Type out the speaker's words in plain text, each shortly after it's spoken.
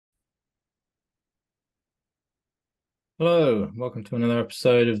Hello, welcome to another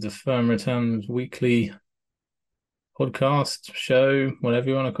episode of the Firm Returns Weekly podcast, show, whatever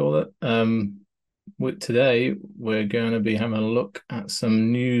you want to call it. Today we're going to be having a look at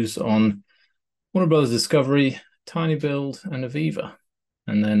some news on Warner Brothers Discovery, Tiny Build, and Aviva,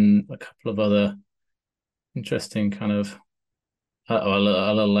 and then a couple of other interesting kind of a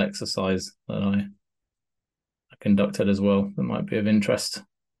little exercise that I conducted as well that might be of interest.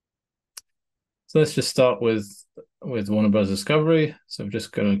 So let's just start with Warner Bros. Discovery. So we've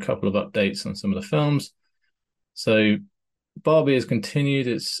just got a couple of updates on some of the films. So Barbie has continued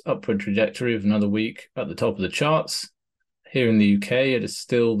its upward trajectory of another week at the top of the charts. Here in the UK, it is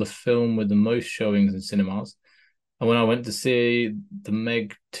still the film with the most showings in cinemas. And when I went to see the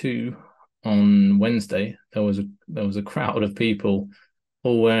Meg 2 on Wednesday, there was a crowd of people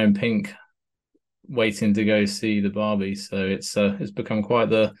all wearing pink, waiting to go see the Barbie. So it's become quite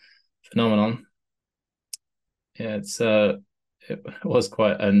the phenomenon. Yeah, it was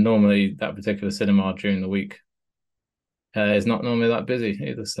quite normally that particular cinema during the week is not normally that busy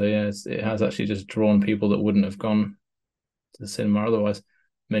either. So yeah, it has actually just drawn people that wouldn't have gone to the cinema otherwise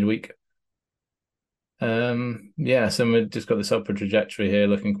midweek. Yeah, so we've just got this upward trajectory here,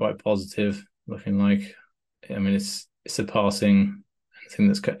 looking quite positive, looking like, I mean, it's surpassing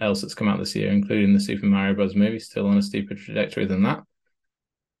anything else that's come out this year, including the Super Mario Bros. Movie, still on a steeper trajectory than that,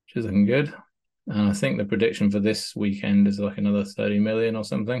 which is looking good. And I think the prediction for this weekend is like another 30 million or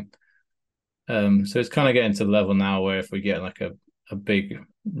something. So it's kind of getting to the level now where if we get like a big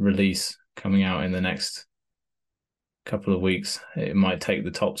release coming out in the next couple of weeks, it might take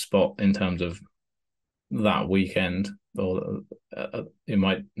the top spot in terms of that weekend, or it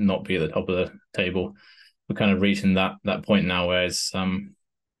might not be at the top of the table. We're kind of reaching that point now where it's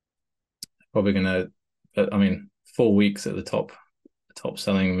probably going to, I mean, 4 weeks at the top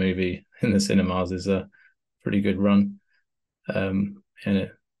selling movie in the cinemas is a pretty good run. And we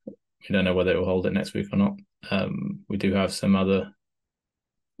don't know whether it will hold it next week or not. We do have some other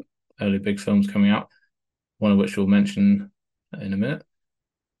early big films coming out, one of which we'll mention in a minute.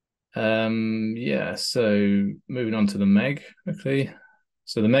 Yeah, so moving on to the Meg quickly.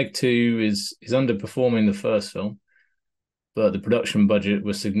 So the Meg 2 is underperforming the first film, but the production budget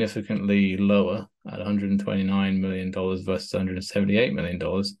was significantly lower at $129 million versus $178 million.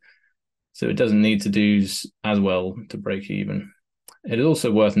 So it doesn't need to do as well to break even. It is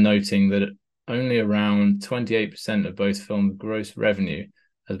also worth noting that only around 28% of both films' gross revenue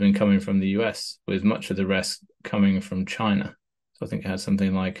has been coming from the US, with much of the rest coming from China. So I think it's had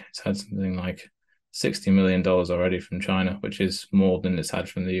something like $60 million already from China, which is more than it's had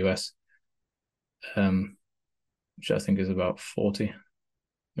from the US, which I think is about 40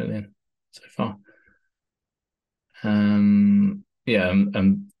 million so far. Yeah,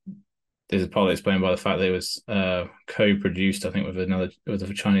 and this is partly explained by the fact that it was co-produced, I think, with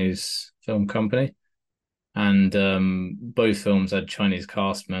a Chinese film company, and both films had Chinese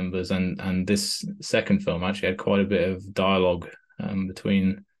cast members, and this second film actually had quite a bit of dialogue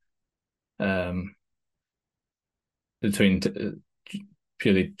between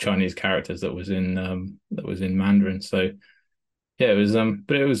purely Chinese characters that was in Mandarin. So yeah, it was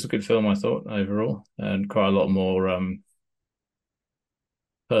but it was a good film, I thought, overall, and quite a lot more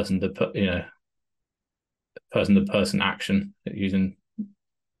person to person action using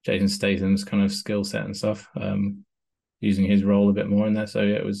Jason Statham's kind of skill set and stuff, using his role a bit more in there. So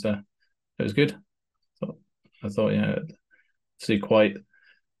yeah, it was good. I thought yeah, see quite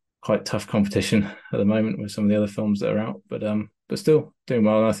tough competition at the moment with some of the other films that are out, but still doing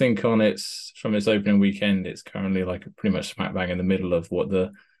well. And I think from its opening weekend, it's currently like pretty much smack bang in the middle of what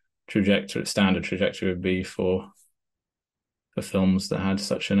the standard trajectory would be for films that had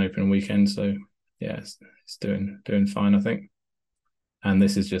such an opening weekend. So yeah, it's doing fine, I think. And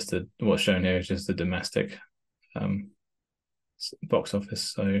this is just what's shown here is just the domestic box office,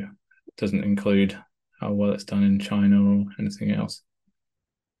 so it doesn't include how well it's done in China or anything else,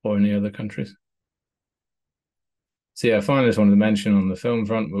 or any other countries. So yeah, I finally just wanted to mention on the film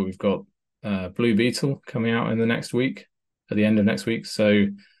front where we've got Blue Beetle coming out in the next week, at the end of next week. So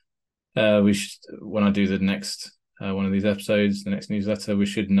when I do the next one of these episodes, the next newsletter, we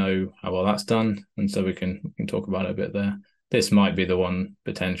should know how well that's done, and so we can talk about it a bit there. This might be the one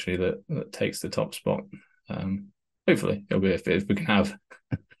potentially that takes the top spot. Hopefully, it'll be if we can have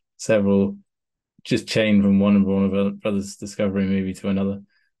several just chain from one of our Brothers Discovery movie to another,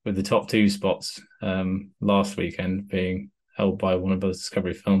 with the top 2 spots last weekend being held by Warner Brothers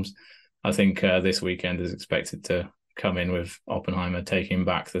Discovery films. I think this weekend is expected to come in with Oppenheimer taking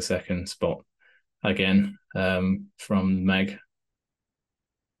back the second spot again from Meg.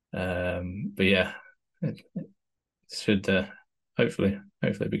 But yeah, should hopefully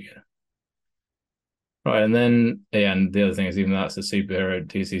be good. Right, and then and the other thing is, even though that's a superhero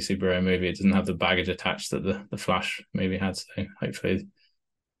DC superhero movie, it doesn't have the baggage attached that the Flash movie had. So hopefully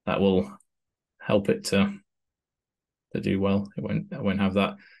that will help it to do well. It won't have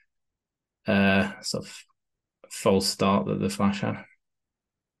that sort of false start that the Flash had.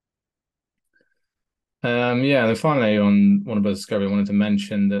 And then finally on Warner Bros. Discovery, I wanted to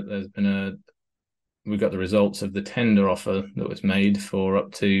mention that we got the results of the tender offer that was made for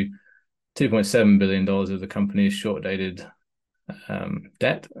up to $2.7 billion of the company's short-dated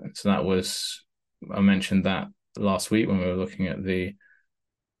debt. So I mentioned that last week when we were looking at the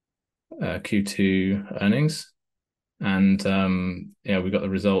Q2 earnings. And we got the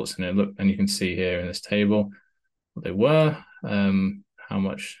results, and you can see here in this table what they were, how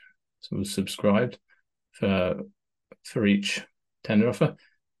much was subscribed for each tender offer.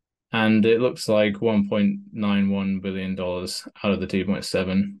 And it looks like $1.91 billion out of the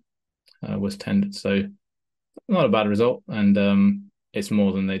 2.7 was tendered. So not a bad result. And it's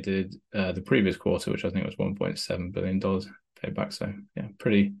more than they did the previous quarter, which I think was $1.7 billion paid back. So yeah,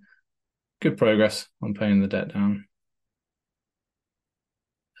 pretty good progress on paying the debt down.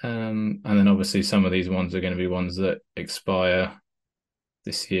 And then obviously some of these ones are going to be ones that expire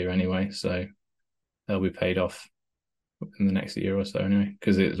this year anyway. So they'll be paid off in the next year or so anyway,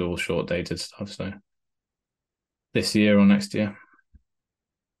 because it's all short dated stuff. So this year or next year.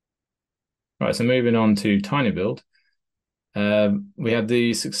 Right, so moving on to TinyBuild. We had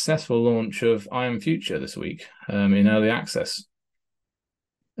the successful launch of I Am Future this week in early access.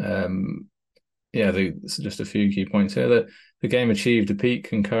 Just a few key points here. The game achieved a peak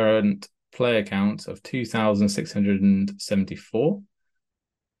concurrent player count of 2,674,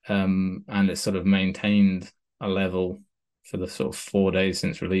 and it's sort of maintained a level for the sort of 4 days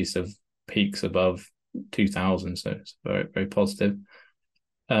since release of peaks above 2,000. So it's very, very positive.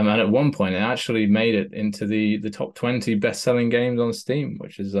 And at one point, it actually made it into the top 20 best-selling games on Steam,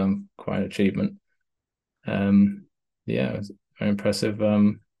 which is quite an achievement. It was very impressive.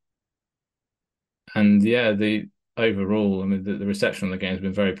 The overall, I mean, the reception on the game has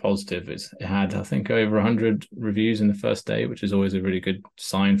been very positive. It had, I think, over 100 reviews in the first day, which is always a really good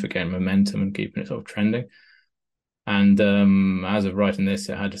sign for getting momentum and keeping it sort of trending. And as of writing this,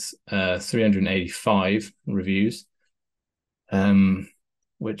 it had 385 reviews,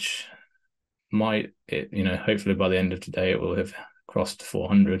 which hopefully by the end of today, it will have crossed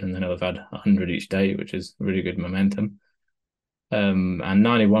 400, and then it'll have had 100 each day, which is really good momentum. And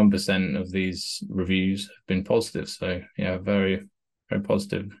 91% of these reviews have been positive. So yeah, very, very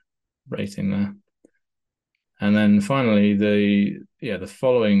positive rating there. And then finally, the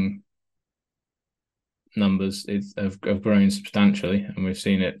following numbers have grown substantially, and we've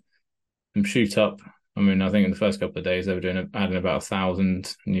seen it shoot up. I mean, I think in the first couple of days they were adding about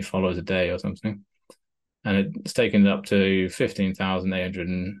 1,000 new followers a day or something. And it's taken it up to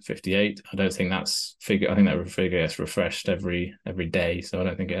 15,858. I don't think that's figure. I think that figure gets refreshed every day. So I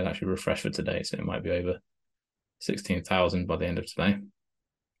don't think it'll actually refresh for today. So it might be over 16,000 by the end of today.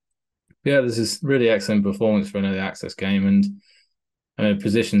 Yeah, this is really excellent performance for an early access game, and it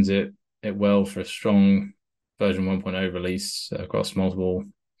positions it well for a strong version 1.0 release across multiple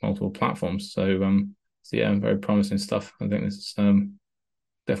platforms. So very promising stuff. I think this is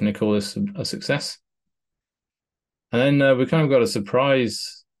definitely call this a success. And then we kind of got a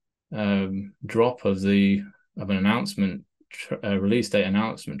surprise drop of an announcement, release date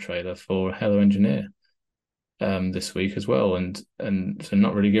announcement trailer for Hello Engineer this week as well, and so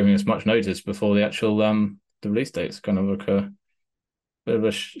not really giving us much notice before the actual the release dates. Kind of like a bit of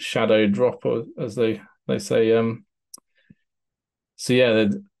a shadow drop, as they say.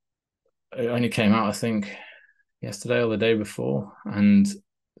 It only came out, I think, yesterday or the day before, and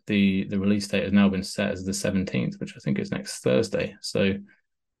the release date has now been set as the 17th, which I think is next Thursday. So,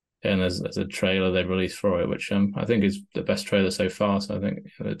 and there's a trailer they've released for it, which I think is the best trailer so far. So I think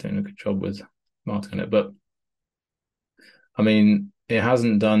they're doing a good job with marketing it. But I mean, it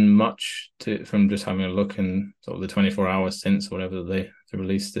hasn't done much from just having a look in sort of the 24 hours since, or whatever they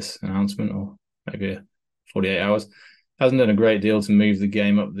released this announcement, or maybe 48 hours. Hasn't done a great deal to move the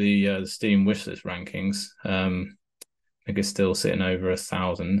game up the Steam wishlist rankings. I think it's still sitting over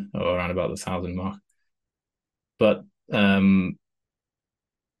 1,000, or around about the 1,000 mark. But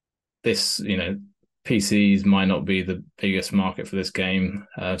this, PCs might not be the biggest market for this game,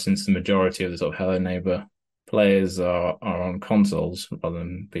 since the majority of the sort of Hello Neighbor players are on consoles rather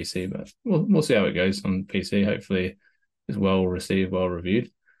than PC. But we'll see how it goes on PC. Hopefully, it's well received, well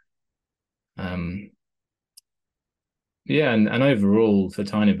reviewed. Yeah, and overall for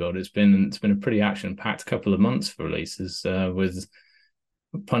TinyBuild, it's been a pretty action-packed couple of months for releases, with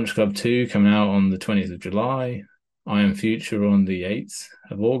Punch Club 2 coming out on the 20th of July, I Am Future on the 8th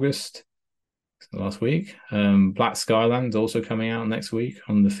of August, last week. Black Skyland's also coming out next week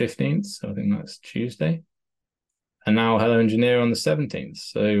on the 15th, so I think that's Tuesday. And now Hello Engineer on the 17th,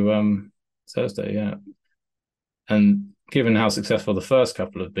 so Thursday, yeah. And given how successful the first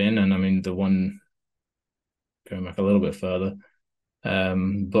couple have been, and I mean the one going back a little bit further,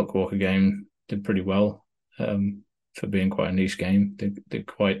 Bookwalker game did pretty well, for being quite a niche game. Did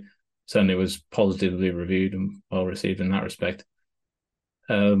quite, certainly was positively reviewed and well received in that respect.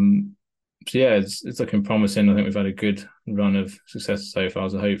 So yeah, it's looking promising. I think we've had a good run of success so far.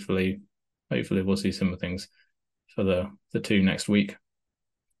 So hopefully we'll see some of things for the two next week.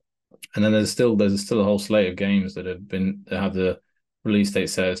 And then there's still a whole slate of games that have the release date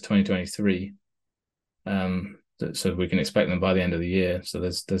set as 2023. So we can expect them by the end of the year. So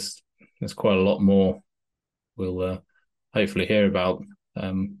there's quite a lot more we'll hopefully hear about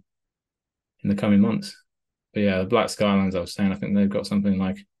in the coming months. But yeah, Black Skylands, I was saying, I think they've got something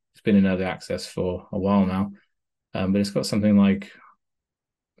like, it's been in early access for a while now, but it's got something like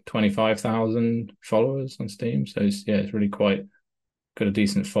 25,000 followers on Steam. So it's really quite got a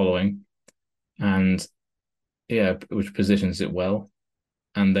decent following, and yeah, which positions it well.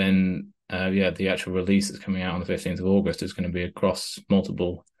 And then the actual release that's coming out on the 15th of August is going to be across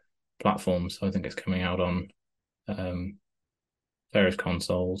multiple platforms. So I think it's coming out on various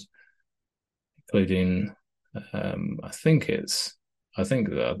consoles, including I think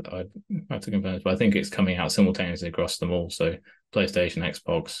that I have to confirm this, but I think it's coming out simultaneously across them all. So PlayStation,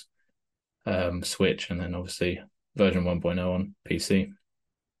 Xbox, Switch, and then obviously version 1.0 on PC.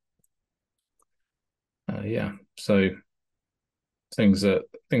 Yeah, so things,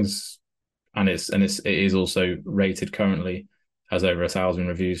 and it is also rated currently, has over 1,000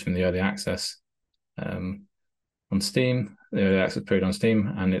 reviews from the early access on Steam, the early access period on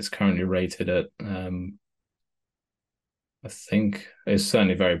Steam, and it's currently rated at I think it's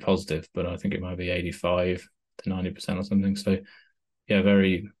certainly very positive, but I think it might be 85 to 90% or something. So yeah,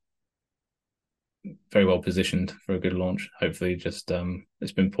 very, very well positioned for a good launch. Hopefully just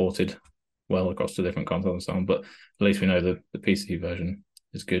it's been ported well across the different consoles and so on, but at least we know the PC version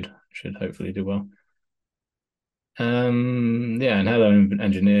is good, should hopefully do well. Yeah, and Hello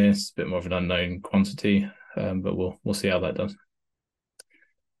Engineer is a bit more of an unknown quantity, but we'll see how that does.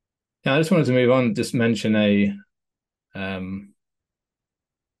 Yeah, I just wanted to move on, just mention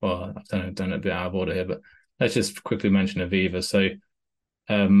well, I've done it a bit out of order here, but let's just quickly mention Aviva. So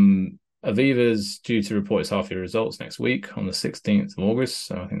Aviva's due to report its half-year results next week on the 16th of August,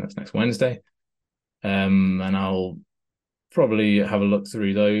 so I think that's next Wednesday. And I'll probably have a look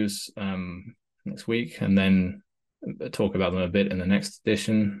through those next week, and then talk about them a bit in the next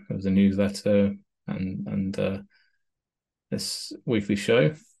edition of the newsletter and this weekly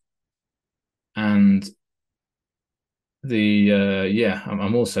show. And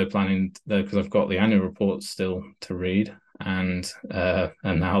I'm also planning, because I've got the annual report still to read, and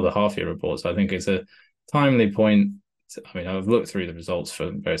now the half year reports. I think it's a timely point. I mean, I've looked through the results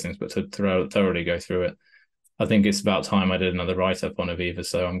for various things, but to thoroughly go through it, I think it's about time I did another write up on Aviva.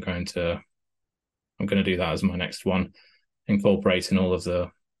 So I'm going to do that as my next one, incorporating all of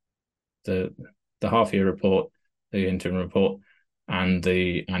the half year report, the interim report, and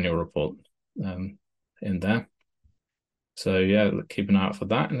the annual report in there. So yeah, keep an eye out for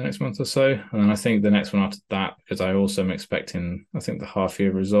that in the next month or so. And then I think the next one after that, because I also am expecting, I think the half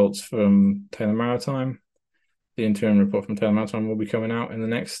year results from Taylor Maritime, the interim report from Taylor Maritime will be coming out in the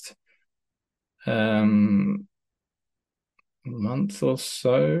next month or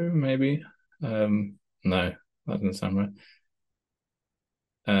so, maybe. No, that doesn't sound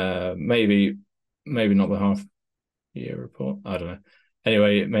right. Maybe not the half year report. I don't know.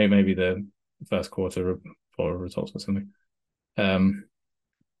 Anyway, maybe the first quarter report results or something. No,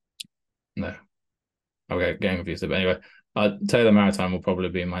 okay, getting confused. But anyway, Taylor Maritime will probably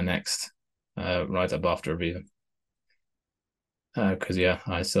be my next write up after review. Because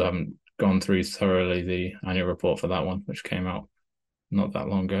I still haven't gone through thoroughly the annual report for that one, which came out not that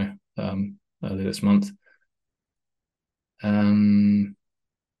long ago, early this month.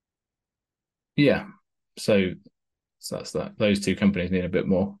 Yeah, so that's that. Those two companies need a bit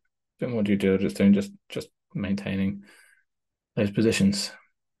more due diligence doing, just maintaining those positions.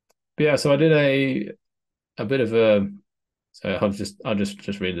 But yeah, so I did a bit of a. So I'll just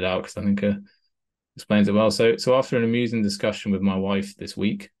read it out because I think explains it well. So after an amusing discussion with my wife this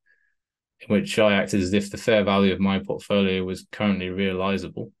week, in which I acted as if the fair value of my portfolio was currently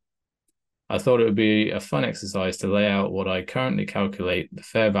realizable, I thought it would be a fun exercise to lay out what I currently calculate the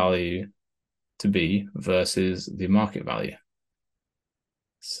fair value to be versus the market value.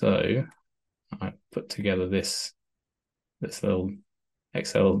 So I put together this little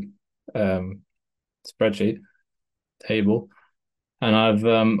Excel spreadsheet table, and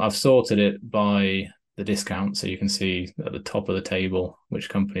I've sorted it by the discount, so you can see at the top of the table which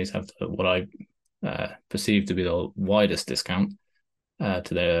companies have what I perceive to be the widest discount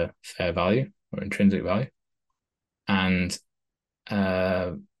to their fair value or intrinsic value, and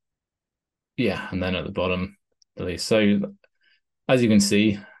yeah, and then at the bottom the least. So as you can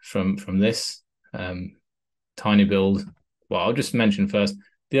see from this, Tiny Build. Well, I'll just mention first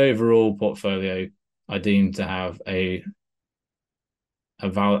the overall portfolio I deem to have a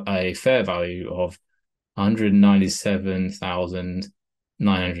fair value of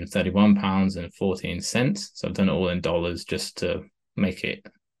 £197,931.14. So I've done it all in dollars just to make it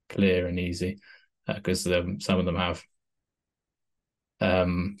clear and easy, because some of them are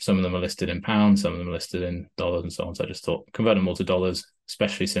listed in pounds, some of them are listed in dollars, and so on. So I just thought convert them all to dollars,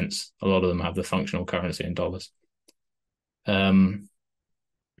 especially since a lot of them have the functional currency in dollars.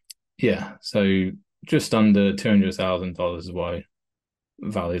 Yeah, so just under $200,000 is what I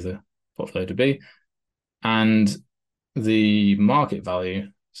value the portfolio to be, and the market value,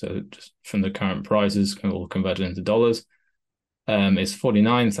 so just from the current prices all converted into dollars, is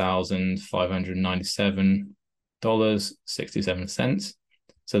 $49,597.67.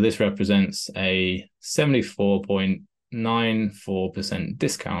 So this represents a 74.94%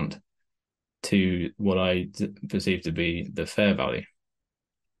 discount to what I perceive to be the fair value.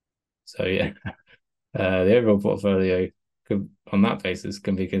 So yeah, the overall portfolio on that basis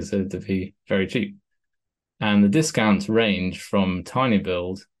can be considered to be very cheap. And the discounts range from Tiny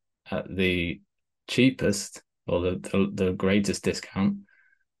Build at the cheapest or the greatest discount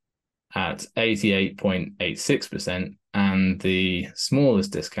at 88.86%, and the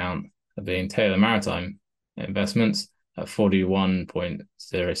smallest discount being Taylor Maritime Investments at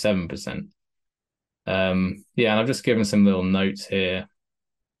 41.07%. Yeah, and I've just given some little notes here,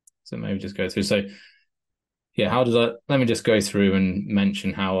 so maybe just go through. So yeah, let me just go through and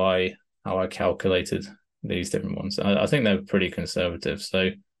mention how I calculated these different ones. I think they're pretty conservative. So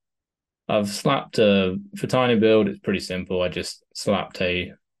I've slapped for Tiny Build, it's pretty simple. I just slapped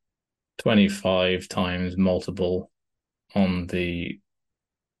a 25 times multiple on the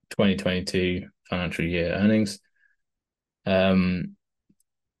 2022 financial year earnings,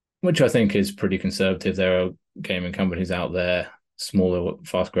 which I think is pretty conservative. There are gaming companies out there, smaller,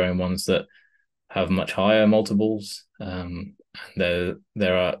 fast-growing ones, that have much higher multiples. And there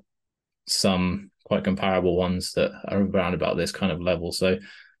are some quite comparable ones that are around about this kind of level. So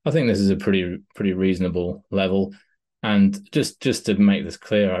I think this is a pretty reasonable level. And just to make this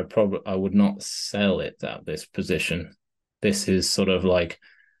clear, I would not sell it at this position. This is sort of like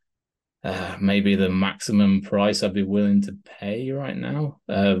maybe the maximum price I'd be willing to pay right now.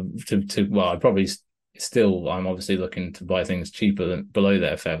 Well, I probably still, I'm obviously looking to buy things cheaper than below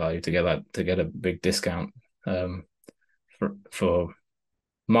their fair value to get a big discount for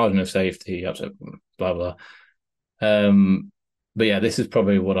margin of safety, blah blah. But yeah, this is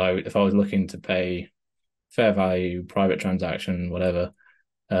probably what if I was looking to pay fair value, private transaction, whatever,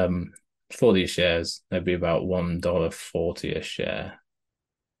 for these shares, they'd be about $1.40 a share,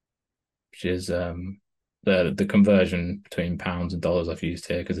 which is the conversion between pounds and dollars I've used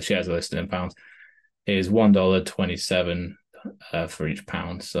here, because the shares are listed in pounds, is $1.27 for each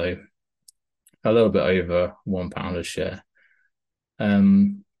pound. So a little bit over £1 a share.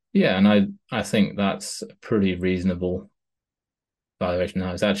 Yeah, and I think that's a pretty reasonable valuation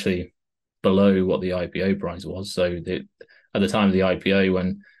now. It's actually below what the IPO price was. So at the time of the IPO,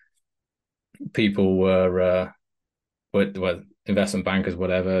 when people were investment bankers,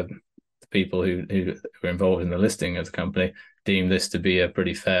 whatever, the people who were involved in the listing of the company deemed this to be a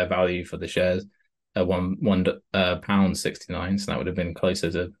pretty fair value for the shares at £1.69. So that would have been closer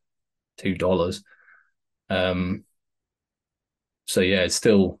to $2. So yeah, it's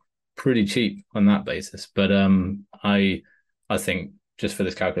still pretty cheap on that basis. But I think just for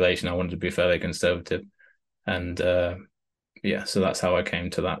this calculation, I wanted to be fairly conservative, and yeah, so that's how I came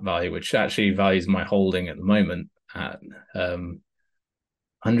to that value, which actually values my holding at the moment at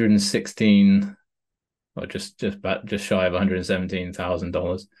 116, or just shy of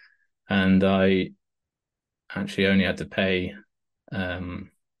 $117,000, and I actually only had to pay, I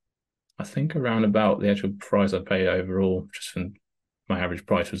think around about the actual price I paid overall, just from my average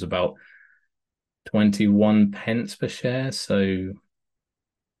price was about 21 pence per share. So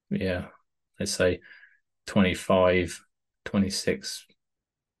yeah, let's say 26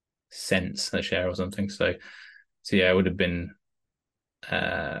 cents a share or something. So yeah, it would have been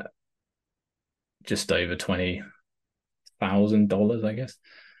just over $20,000, I guess.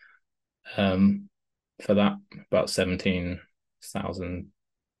 For that, about £17,000,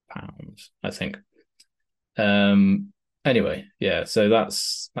 I think. Anyway, yeah, so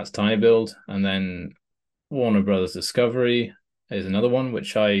that's Tiny Build, and then Warner Brothers Discovery is another one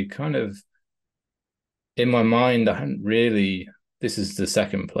which I kind of, in my mind, I hadn't really. This is the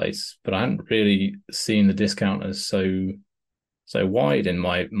second place, but I hadn't really seen the discount as so wide in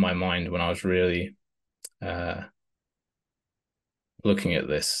my mind when I was really looking at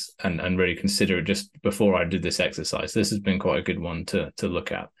this and really consider it just before I did this exercise. This has been quite a good one to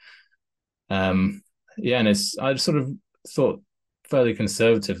look at. Yeah, and I sort of thought fairly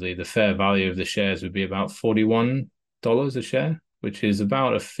conservatively the fair value of the shares would be about $41 a share, which is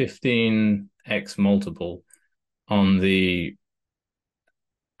about a 15x multiple on the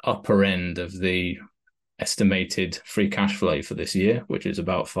upper end of the estimated free cash flow for this year, which is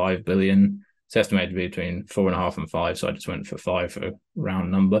about 5 billion. It's estimated to be between 4.5 and 5, so I just went for 5 for a round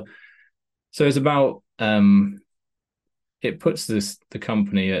number. So it's about it puts the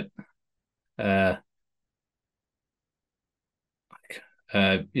company at a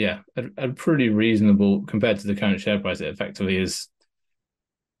pretty reasonable compared to the current share price. It effectively is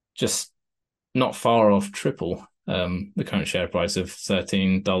just not far off triple the current share price of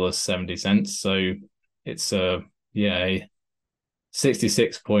 $13.70. So it's a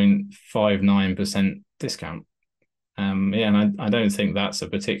 66.59% discount. And I don't think that's a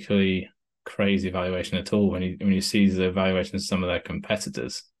particularly crazy valuation at all when you see the valuation of some of their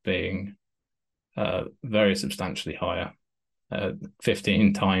competitors being very substantially higher,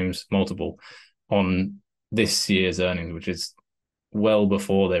 15 times multiple on this year's earnings, which is well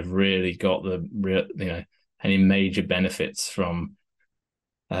before they've really got any major benefits from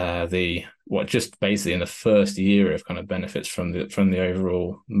just basically in the first year of kind of benefits from the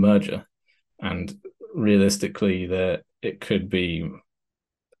overall merger. And realistically, it could be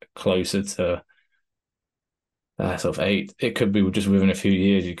closer to sort of 8. It could be just within a few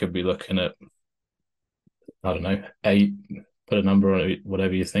years. You could be looking at, I don't know, 8. Put a number on it,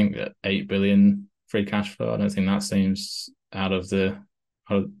 whatever you think. 8 billion free cash flow. I don't think that seems out of the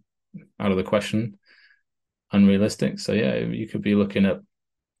question. Unrealistic. So yeah, you could be looking at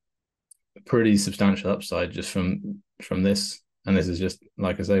a pretty substantial upside just from this. And this is just,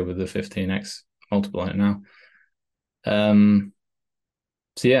 like I say, with the 15x multiple on it now.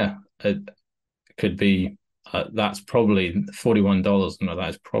 So yeah, it could be that's probably $41. No, that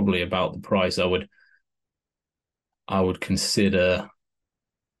is probably about the price I would consider.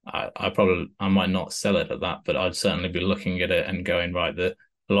 I might not sell it at that, but I'd certainly be looking at it and going, right, a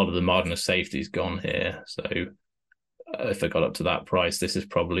lot of the margin of safety's gone here. So if I got up to that price, this is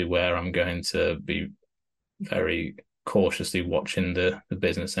probably where I'm going to be very cautiously watching the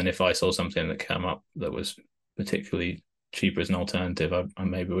business. And if I saw something that came up that was particularly cheaper as an alternative, I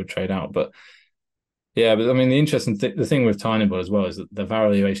maybe would trade out. But yeah, but I mean, the interesting the thing with TinyBuild as well is that the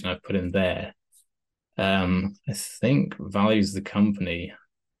valuation I've put in there, I think values the company.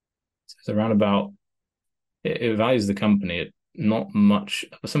 It's around about it values the company at not much,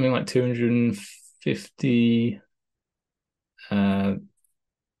 something like 250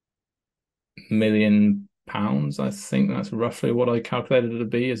 million pounds. I think that's roughly what I calculated it to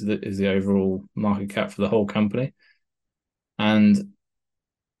be is the overall market cap for the whole company. And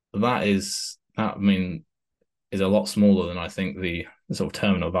that is a lot smaller than I think the sort of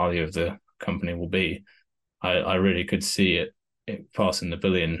terminal value of the company will be. I really could see it passing the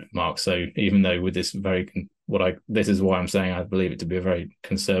billion mark. So even though with this this is why I'm saying I believe it to be a very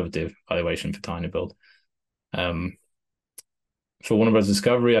conservative valuation for TinyBuild. For Warner Bros.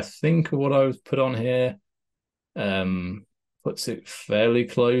 Discovery, I think what I was put on here puts it fairly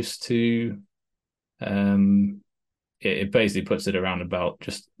close to it basically puts it around about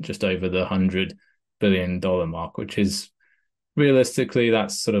just over the $100 billion mark, which is realistically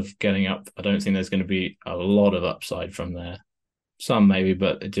that's sort of getting up. I don't think there's going to be a lot of upside from there. Some maybe,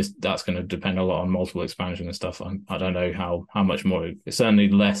 but that's going to depend a lot on multiple expansion and stuff. I don't know how much more. It's certainly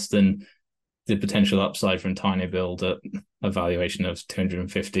less than the potential upside from TinyBuild at a valuation of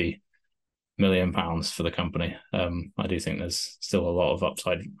 250 million pounds for the company. I do think there's still a lot of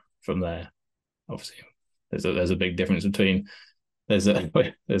upside from there. Obviously, there's a big difference between there's a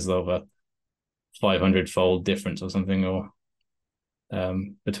 500-fold difference or something, or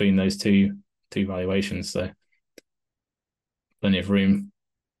between those two valuations. So plenty of room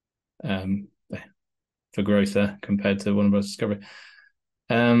for growth there compared to Warner Bros. Discovery.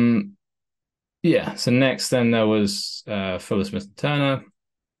 So next then there was Fuller Smith & Turner.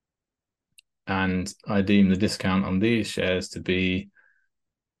 and I deem the discount on these shares to be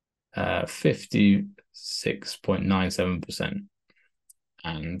 56.97%.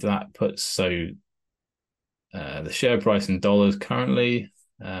 And that puts the share price in dollars currently,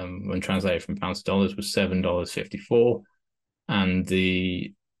 when translated from pounds to dollars, was $7.54, and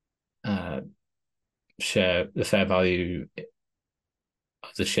the fair value of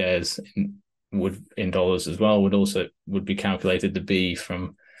the shares in dollars as well would be calculated to be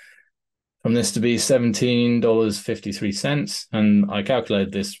from this to be $17.53, and I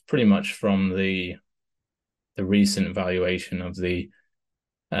calculated this pretty much from the recent valuation of the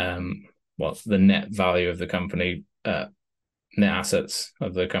net value of the company, net assets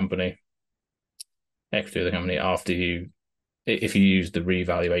of the company, equity of the company, if you use the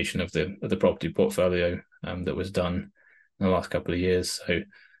revaluation of the property portfolio that was done in the last couple of years. So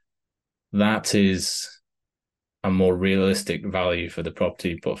that is a more realistic value for the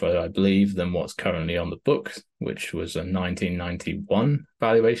property portfolio, I believe, than what's currently on the books, which was a 1991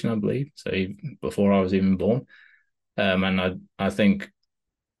 valuation, I believe, so before I was even born. And I think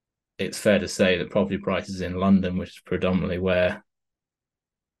it's fair to say that property prices in London, which is predominantly where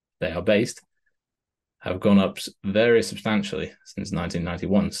they are based, have gone up very substantially since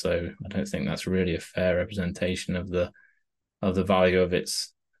 1991. So I don't think that's really a fair representation of the value of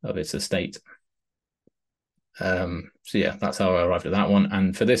its estate. So yeah, that's how I arrived at that one.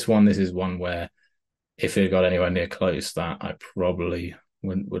 And for this one, this is one where if it got anywhere near close, that I probably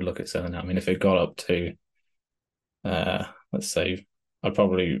would look at selling it. I mean, if it got up to, let's say, I'd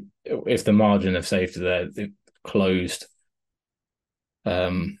probably, if the margin of safety there it closed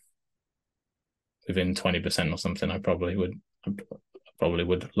within 20% or something, I probably would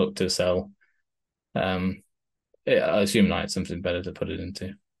look to sell. I assume I had something better to put it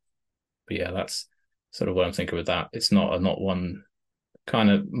into. But yeah, that's sort of what I'm thinking with that. It's not one,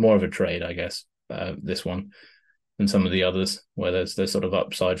 kind of more of a trade, I guess, this one, than some of the others where there's sort of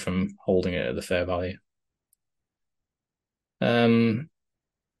upside from holding it at the fair value.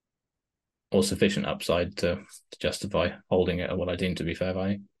 Or sufficient upside to justify holding it at what I deem to be fair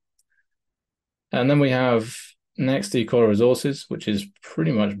value. And then we have next Ecora Resources, which is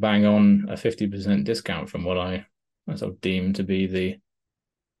pretty much bang on a 50% discount from what I sort of deem to be the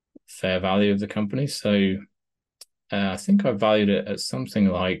fair value of the company. So I think I valued it at something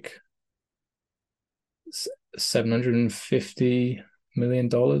like $750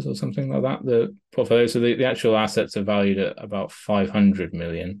 million or something like that, the portfolio. So the actual assets are valued at about 500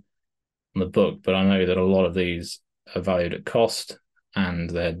 million on the book, but I know that a lot of these are valued at cost, and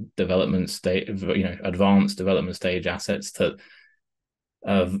their development stage, advanced development stage assets that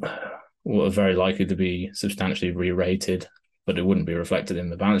are very likely to be substantially re-rated, but it wouldn't be reflected in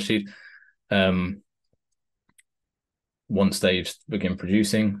the balance sheet once they begin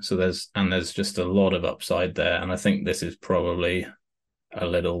producing. So there's just a lot of upside there, and I think this is probably a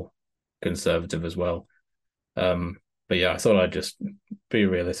little conservative as well. But yeah, I thought I'd just be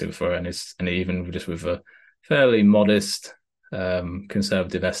realistic for it, and even just with a fairly modest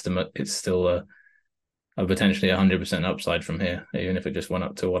conservative estimate, it's still a potentially 100% upside from here, even if it just went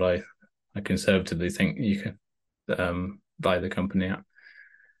up to what I conservatively think you can buy the company at.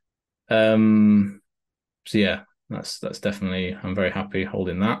 So yeah, that's definitely, I'm very happy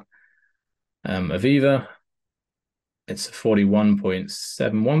holding that. Aviva, it's a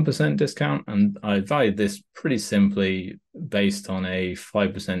 41.71% discount, and I valued this pretty simply based on a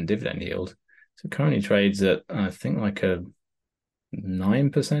 5% dividend yield. So it currently trades at, I think, like a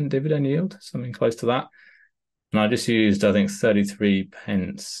 9% dividend yield, something close to that. And I just used, I think, 33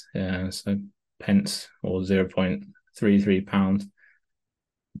 pence, so pence or 0.33 pounds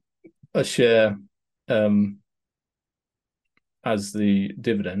a share as the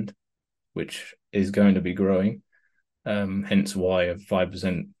dividend, which is going to be growing. Hence why a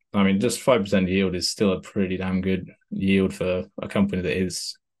 5%, I mean, just 5% yield is still a pretty damn good yield for a company that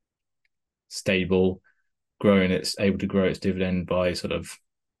is stable, able to grow its dividend by sort of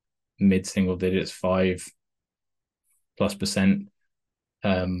mid-single digits, 5+%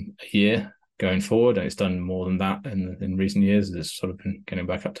 a year going forward. And it's done more than that in recent years. It's sort of been getting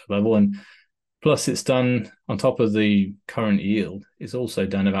back up to level. And plus it's done, on top of the current yield, it's also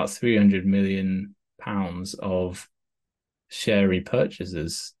done about 300 million pounds of share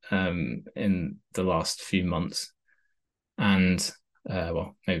repurchases in the last few months, and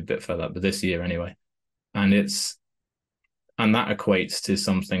maybe a bit further up, but this year anyway. And that equates to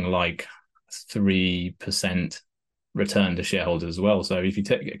something like 3% return to shareholders as well. So if you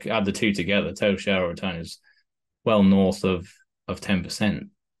add the two together, total shareholder return is well north of 10%.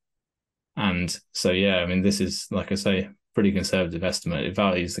 And so yeah, I mean, this is, like I say, pretty conservative estimate. It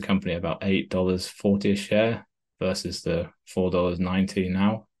values the company about $8.40 a share versus the $4.90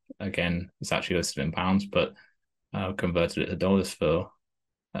 now. Again, it's actually listed in pounds, but converted it to dollars for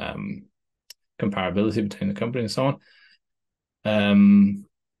comparability between the company and so on.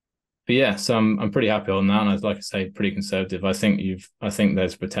 But yeah, so I'm pretty happy on that. And like I say, pretty conservative. I think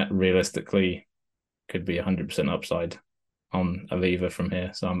there's realistically could be 100% upside on Aviva from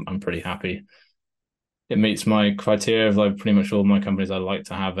here. So I'm pretty happy. It meets my criteria of like pretty much all my companies. I like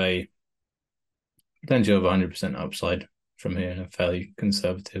to have a potential of 100% upside from here in a fairly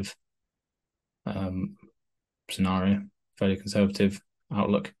conservative scenario, fairly conservative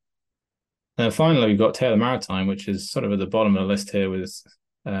outlook. And finally, we've got Taylor Maritime, which is sort of at the bottom of the list here with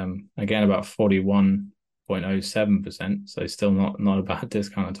again about 41.07%. So still not a bad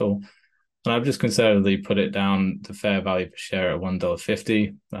discount at all. And I've just conservatively put it down to fair value per share at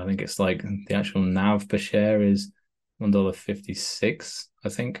 $1.50. I think it's like the actual NAV per share is $1.56, I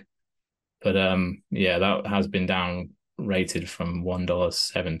think. But yeah, that has been down rated from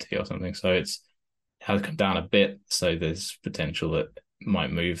 $1.70 or something. So it has come down a bit. So there's potential that it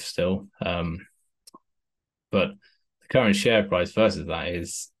might move still. But the current share price versus that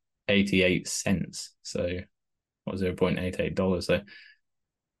is 88 cents. So what, $0.88. So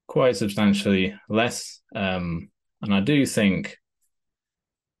quite substantially less. And I do think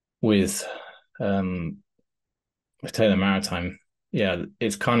with Taylor Maritime, yeah,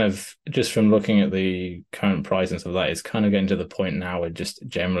 it's kind of just from looking at the current price and stuff like that, it's kind of getting to the point now where just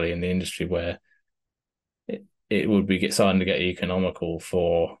generally in the industry where it would be starting to get economical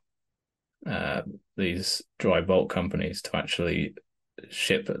for these dry bulk companies to actually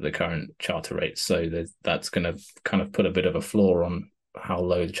ship at the current charter rates. So that's going to kind of put a bit of a floor on how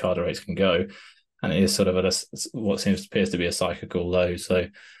low the charter rates can go, and it is sort of at what appears to be a cyclical low. So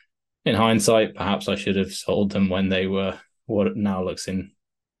in hindsight, perhaps I should have sold them when they were what now looks in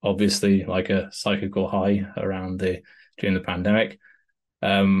obviously like a cyclical high around during the pandemic.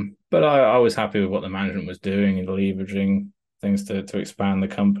 But I was happy with what the management was doing and leveraging things to expand the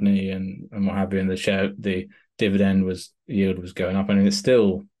company and what have you. And the dividend yield was going up. I mean, it's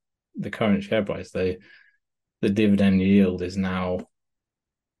still the current share price. The dividend yield is now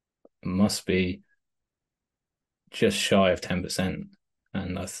must be just shy of 10%.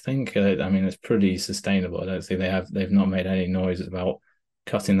 And I think, I mean, it's pretty sustainable. I don't think they've not made any noises about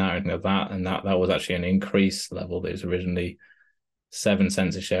cutting that or anything like that. And that was actually an increase level. That was originally 7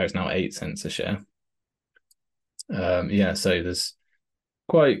 cents a share. It's now 8 cents a share. Yeah, so there's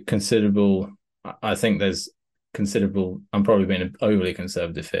quite considerable. I think there's considerable. I'm probably being overly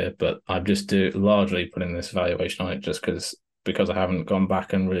conservative here, but I'm just largely putting this valuation on it just because I haven't gone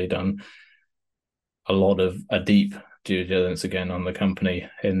back and really done a deep due diligence again on the company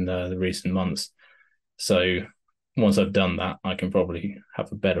in the recent months. So once I've done that, I can probably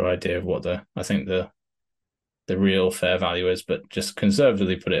have a better idea of what I think the real fair value is, but just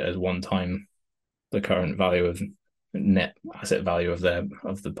conservatively put it as one time the current value of net asset value of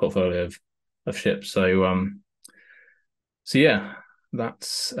the portfolio of ships. So yeah,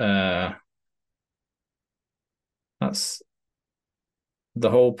 that's the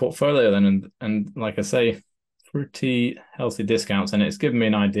whole portfolio then, and like I say, pretty healthy discounts, and it's given me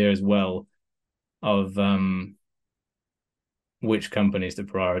an idea as well of which companies to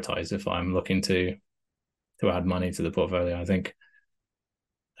prioritize if I'm looking to add money to the portfolio. I think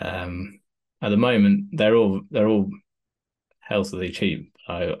at the moment they're all healthily cheap.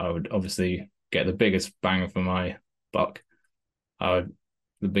 I would obviously get the biggest bang for my buck. The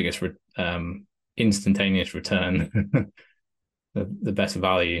biggest instantaneous return, the best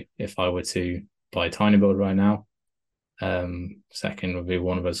value if I were to buy TinyBuild right now. Second would be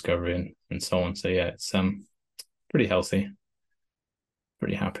Warner Bros. Discovery and so on. So yeah, it's pretty healthy.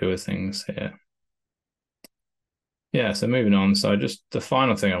 Pretty happy with things here. Yeah, so moving on. So just the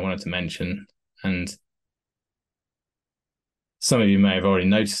final thing I wanted to mention, and some of you may have already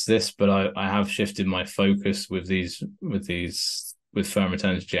noticed this, but I have shifted my focus with firm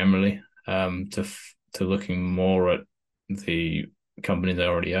returns generally to looking more at the companies I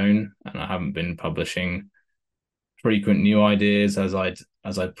already own, and I haven't been publishing frequent new ideas as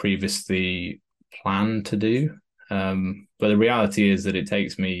I'd previously planned to do. But the reality is that it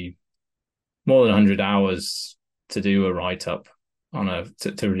takes me more than 100 hours to do a write-up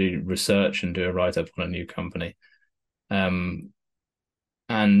to do research and do a write-up on a new company. And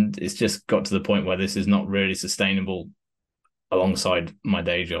it's just got to the point where this is not really sustainable alongside my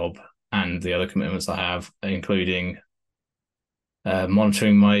day job and the other commitments I have, including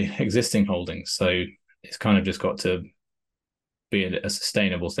monitoring my existing holdings. So it's kind of just got to be a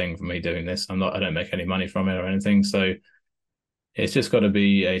sustainable thing for me doing this. I don't make any money from it or anything. So it's just got to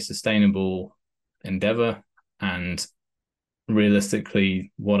be a sustainable endeavor. And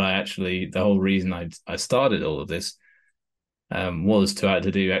realistically, the whole reason I started all of this was to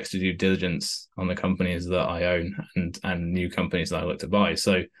do extra due diligence on the companies that I own and new companies that I look to buy.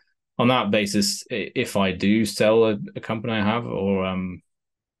 So on that basis, if I do sell a company I have, or and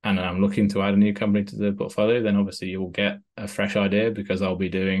I'm looking to add a new company to the portfolio, then obviously you'll get a fresh idea, because I'll be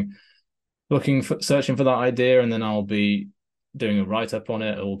searching for that idea, and then I'll be doing a write up on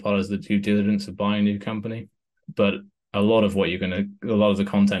it, all part of the due diligence of buying a new company. But a lot of the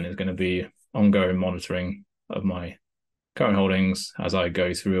content is going to be ongoing monitoring of my current holdings as I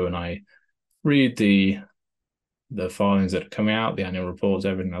go through and I read the filings that are coming out, the annual reports,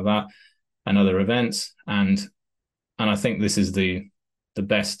 everything like that, and other events. And I think this is the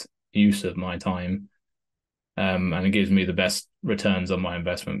best use of my time. And it gives me the best returns on my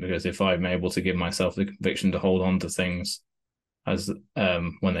investment, because if I'm able to give myself the conviction to hold on to things as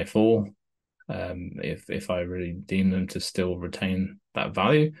when they fall, if I really deem them to still retain that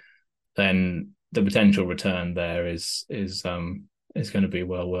value, then the potential return there is going to be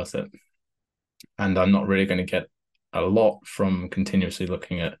well worth it. And I'm not really going to get a lot from continuously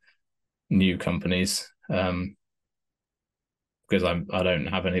looking at new companies, because I don't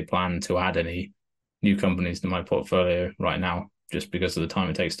have any plan to add any new companies to my portfolio right now, just because of the time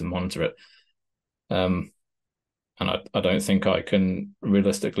it takes to monitor it. And I don't think I can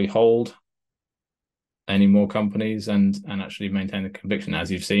realistically hold any more companies and actually maintain the conviction.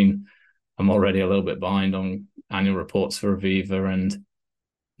 As you've seen, I'm already a little bit behind on annual reports for Aviva and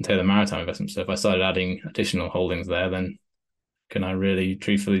Taylor Maritime Investments. So if I started adding additional holdings there, then can I really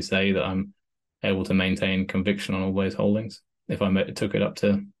truthfully say that I'm able to maintain conviction on all those holdings if I took it up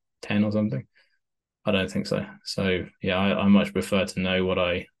to 10 or something? I don't think so. So yeah, I much prefer to know what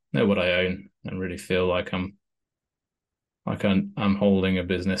I own and really feel like I'm holding a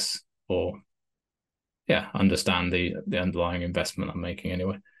business, or understand the underlying investment I'm making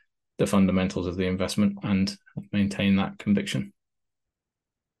anyway, the fundamentals of the investment, and maintain that conviction.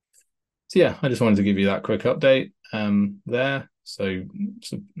 So yeah, I just wanted to give you that quick update there. So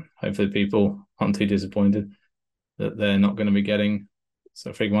hopefully people aren't too disappointed that they're not going to be getting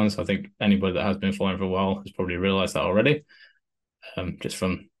so big ones. I think anybody that has been following for a while has probably realized that already, just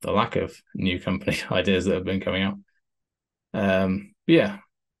from the lack of new company ideas that have been coming out. Yeah,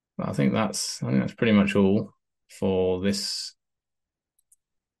 I think that's pretty much all for this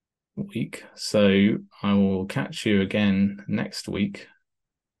week. So I will catch you again next week.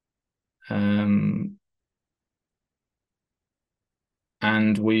 And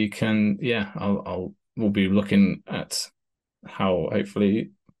we can, we'll be looking at how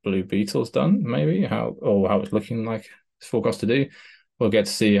hopefully Blue Beetle's done, maybe how it's looking like it's forecast to do. We'll get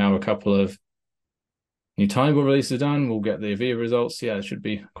to see how a couple of new Tiny Bill releases are done. We'll get the Aviva results. Yeah, there should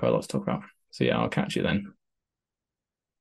be quite a lot to talk about. So yeah, I'll catch you then.